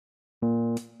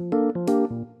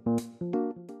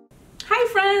Hi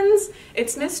friends,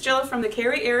 it's Miss Jill from the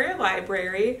Cary Area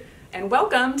Library and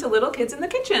welcome to Little Kids in the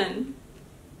Kitchen.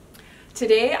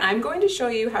 Today I'm going to show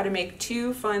you how to make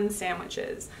two fun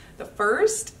sandwiches. The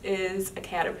first is a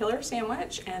caterpillar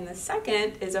sandwich and the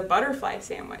second is a butterfly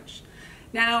sandwich.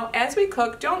 Now as we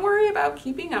cook, don't worry about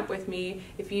keeping up with me.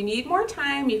 If you need more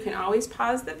time, you can always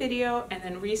pause the video and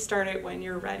then restart it when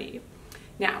you're ready.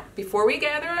 Now, before we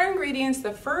gather our ingredients,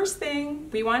 the first thing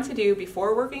we want to do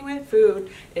before working with food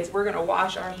is we're going to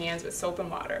wash our hands with soap and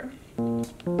water.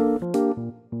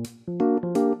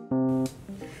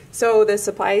 So the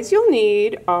supplies you'll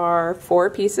need are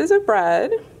 4 pieces of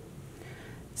bread,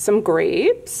 some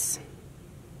grapes,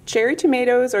 cherry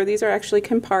tomatoes, or these are actually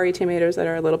Campari tomatoes that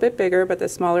are a little bit bigger, but the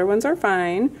smaller ones are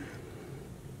fine,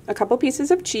 a couple pieces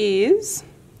of cheese,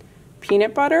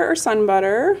 peanut butter or sun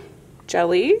butter,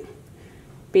 jelly,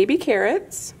 baby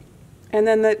carrots, and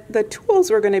then the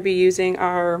tools we're going to be using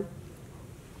are,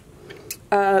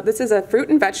 this is a fruit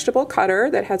and vegetable cutter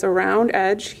that has a round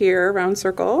edge here, round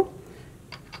circle,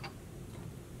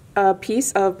 a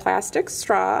piece of plastic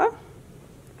straw,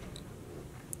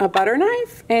 a butter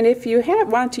knife, and if you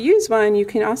want to use one, you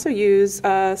can also use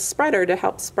a spreader to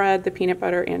help spread the peanut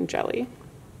butter and jelly.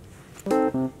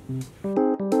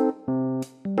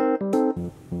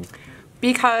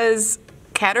 Because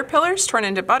caterpillars turn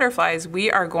into butterflies,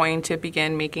 we are going to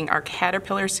begin making our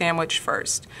caterpillar sandwich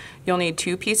first. You'll need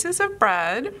 2 pieces of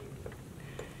bread.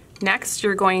 Next,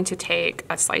 you're going to take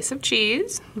a slice of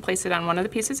cheese and place it on one of the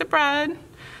pieces of bread.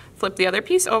 Flip the other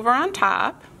piece over on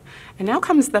top. And now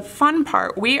comes the fun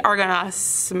part. We are gonna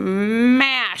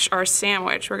smash our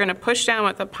sandwich. We're gonna push down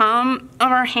with the palm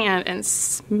of our hand and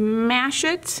smash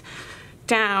it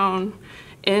down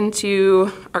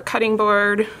into our cutting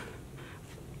board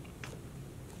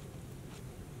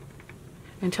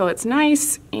until it's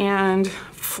nice and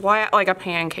flat like a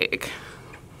pancake.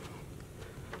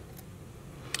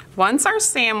 Once our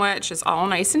sandwich is all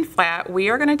nice and flat, we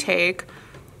are going to take,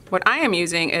 what I am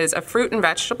using is a fruit and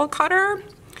vegetable cutter.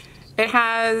 It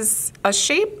has a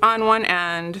shape on one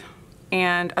end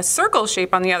and a circle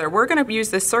shape on the other. We're going to use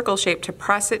this circle shape to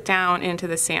press it down into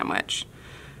the sandwich.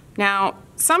 Now,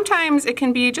 sometimes it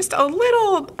can be just a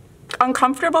little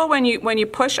uncomfortable when you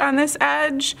push on this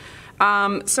edge.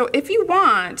 So if you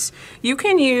want, you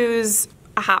can use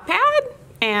a hot pad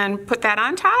and put that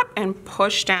on top and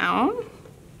push down.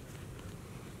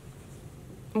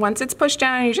 Once it's pushed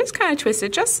down, you just kind of twist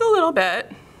it just a little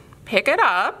bit, pick it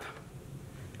up,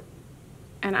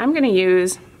 and I'm going to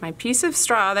use my piece of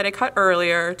straw that I cut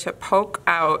earlier to poke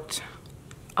out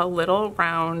a little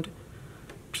round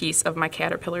piece of my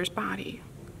caterpillar's body.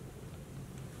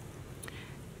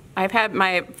 I've had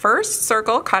my first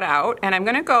circle cut out, and I'm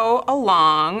going to go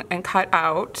along and cut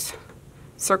out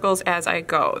circles as I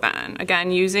go then.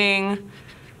 Again, using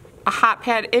a hot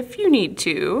pad if you need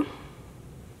to.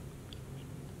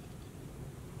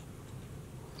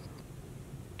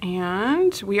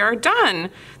 And we are done.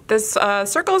 This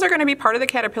circles are going to be part of the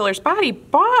caterpillar's body,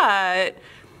 but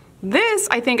this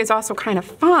I think is also kind of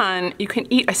fun. You can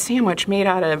eat a sandwich made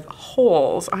out of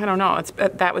holes. I don't know,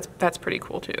 that's pretty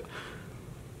cool too.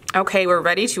 Okay, we're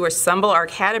ready to assemble our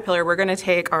caterpillar. We're gonna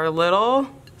take our little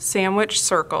sandwich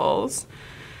circles,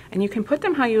 and you can put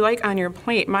them how you like on your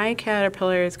plate. My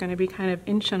caterpillar is gonna be kind of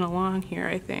inching along here,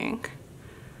 I think.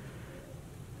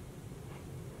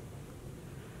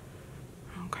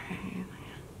 Okay.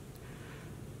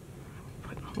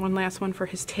 Put one last one for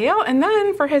his tail, and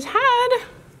then for his head,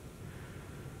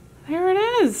 there it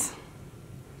is.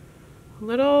 A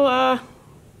little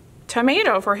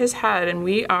tomato for his head, and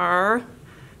we are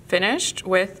finished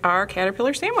with our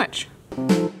caterpillar sandwich.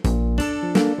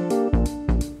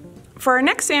 For our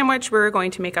next sandwich, we're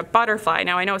going to make a butterfly.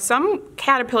 Now I know some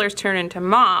caterpillars turn into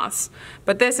moths,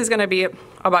 but this is going to be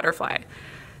a butterfly.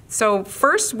 So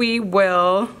first we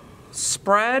will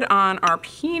spread on our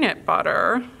peanut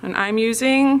butter, and I'm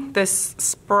using this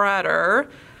spreader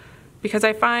because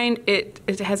I find it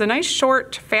has a nice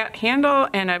short fat handle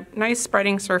and a nice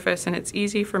spreading surface, and it's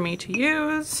easy for me to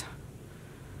use.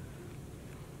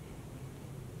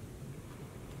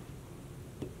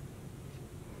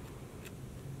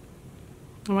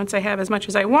 And once I have as much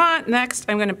as I want, next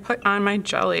I'm going to put on my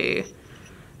jelly.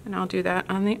 And I'll do that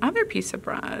on the other piece of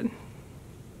bread.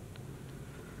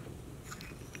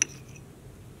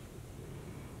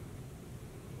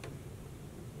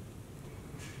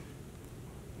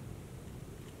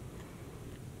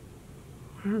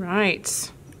 All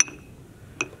right.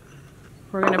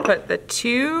 We're going to put the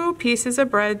 2 pieces of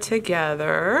bread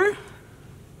together.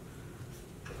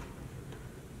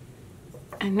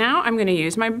 And now I'm going to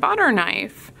use my butter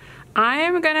knife.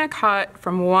 I'm gonna cut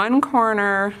from one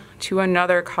corner to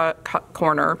another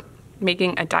corner,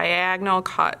 making a diagonal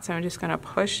cut. So I'm just gonna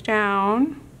push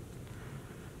down.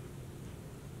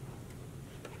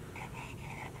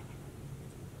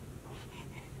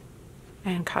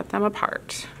 And cut them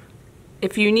apart.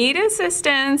 If you need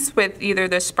assistance with either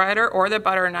the spreader or the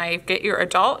butter knife, get your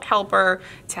adult helper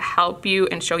to help you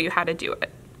and show you how to do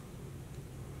it.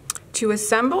 To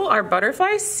assemble our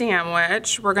butterfly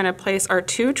sandwich, we're gonna place our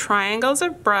 2 triangles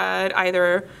of bread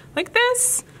either like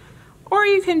this, or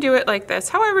you can do it like this,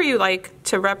 however you like,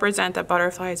 to represent the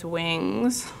butterfly's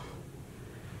wings.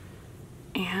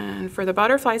 And for the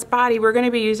butterfly's body, we're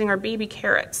gonna be using our baby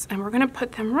carrots, and we're gonna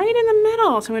put them right in the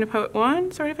middle. So I'm gonna put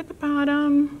one sort of at the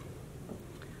bottom,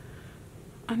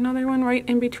 another one right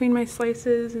in between my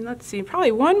slices, and let's see,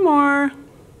 probably one more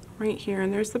right here,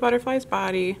 and there's the butterfly's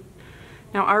body.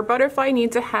 Now our butterfly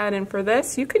needs a head, and for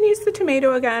this, you can use the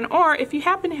tomato again, or if you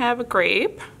happen to have a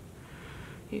grape,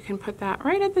 you can put that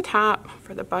right at the top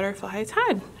for the butterfly's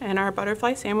head, and our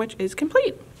butterfly sandwich is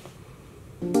complete.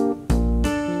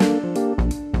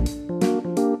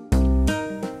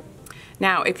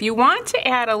 Now, if you want to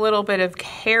add a little bit of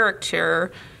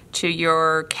character to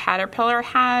your caterpillar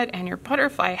head and your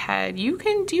butterfly head, you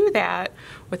can do that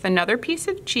with another piece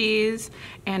of cheese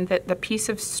and the piece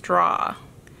of straw.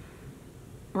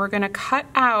 We're gonna cut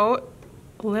out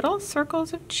little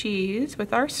circles of cheese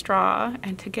with our straw,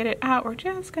 and to get it out, we're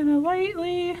just gonna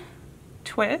lightly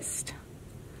twist.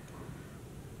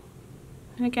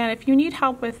 And again, if you need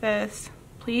help with this,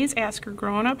 please ask your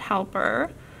grown-up helper.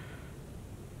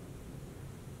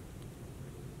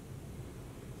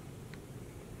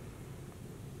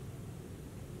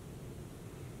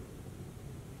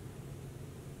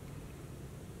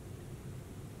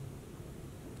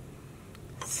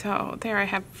 So there I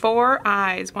have 4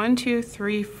 eyes, 1, 2,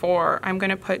 3, 4. I'm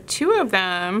gonna put 2 of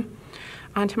them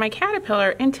onto my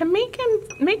caterpillar, and to make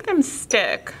them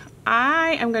stick,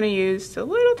 I am gonna use a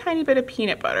little tiny bit of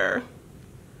peanut butter.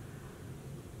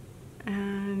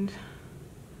 And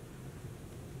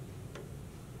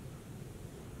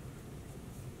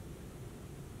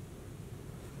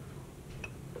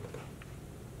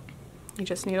you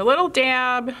just need a little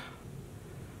dab.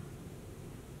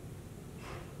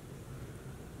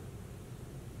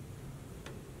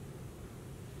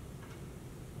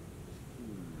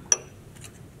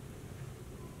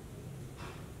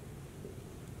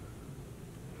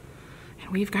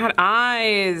 We've got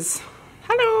eyes.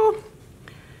 Hello.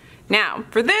 Now,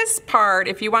 for this part,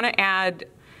 if you want to add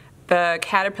the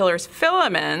caterpillar's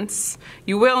filaments,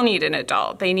 you will need an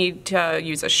adult. They need to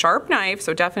use a sharp knife,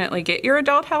 so definitely get your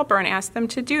adult helper and ask them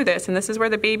to do this. And this is where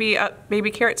the baby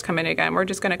carrots come in again. We're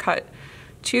just going to cut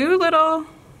 2 little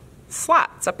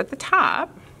slots up at the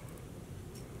top,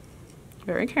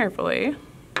 very carefully.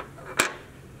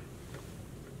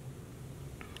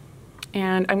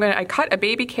 And I cut a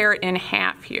baby carrot in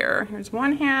half here. Here's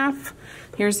one half,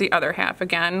 here's the other half,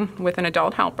 again with an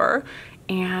adult helper.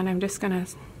 And I'm just gonna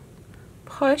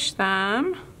push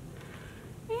them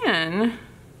in.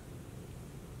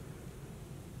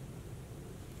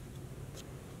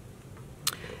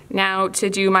 Now to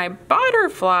do my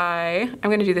butterfly, I'm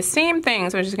gonna do the same thing.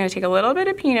 So I'm just gonna take a little bit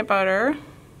of peanut butter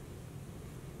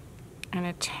and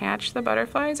attach the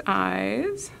butterfly's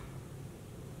eyes.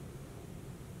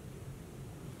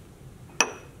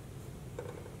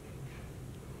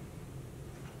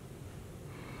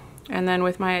 And then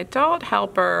with my adult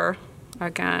helper,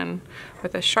 again,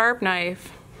 with a sharp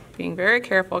knife, being very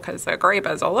careful because the grape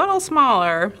is a little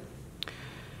smaller,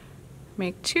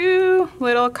 make 2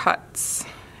 little cuts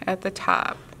at the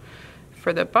top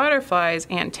for the butterfly's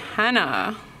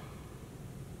antenna.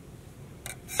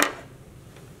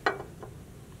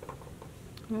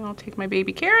 And I'll take my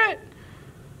baby carrot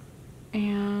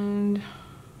and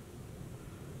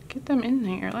get them in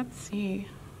there. Let's see.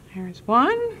 There's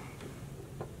 1.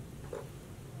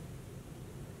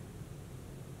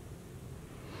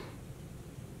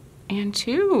 And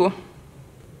 2.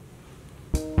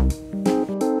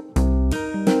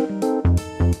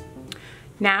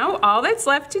 Now all that's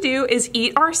left to do is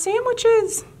eat our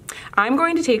sandwiches. I'm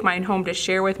going to take mine home to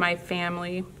share with my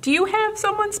family. Do you have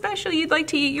someone special you'd like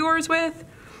to eat yours with?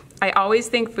 I always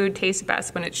think food tastes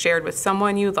best when it's shared with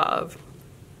someone you love.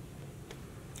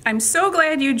 I'm so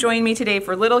glad you joined me today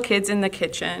for Little Kids in the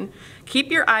Kitchen. Keep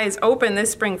your eyes open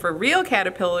this spring for real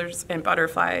caterpillars and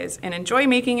butterflies, and enjoy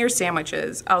making your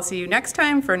sandwiches. I'll see you next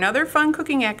time for another fun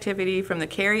cooking activity from the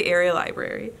Cary Area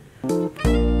Library.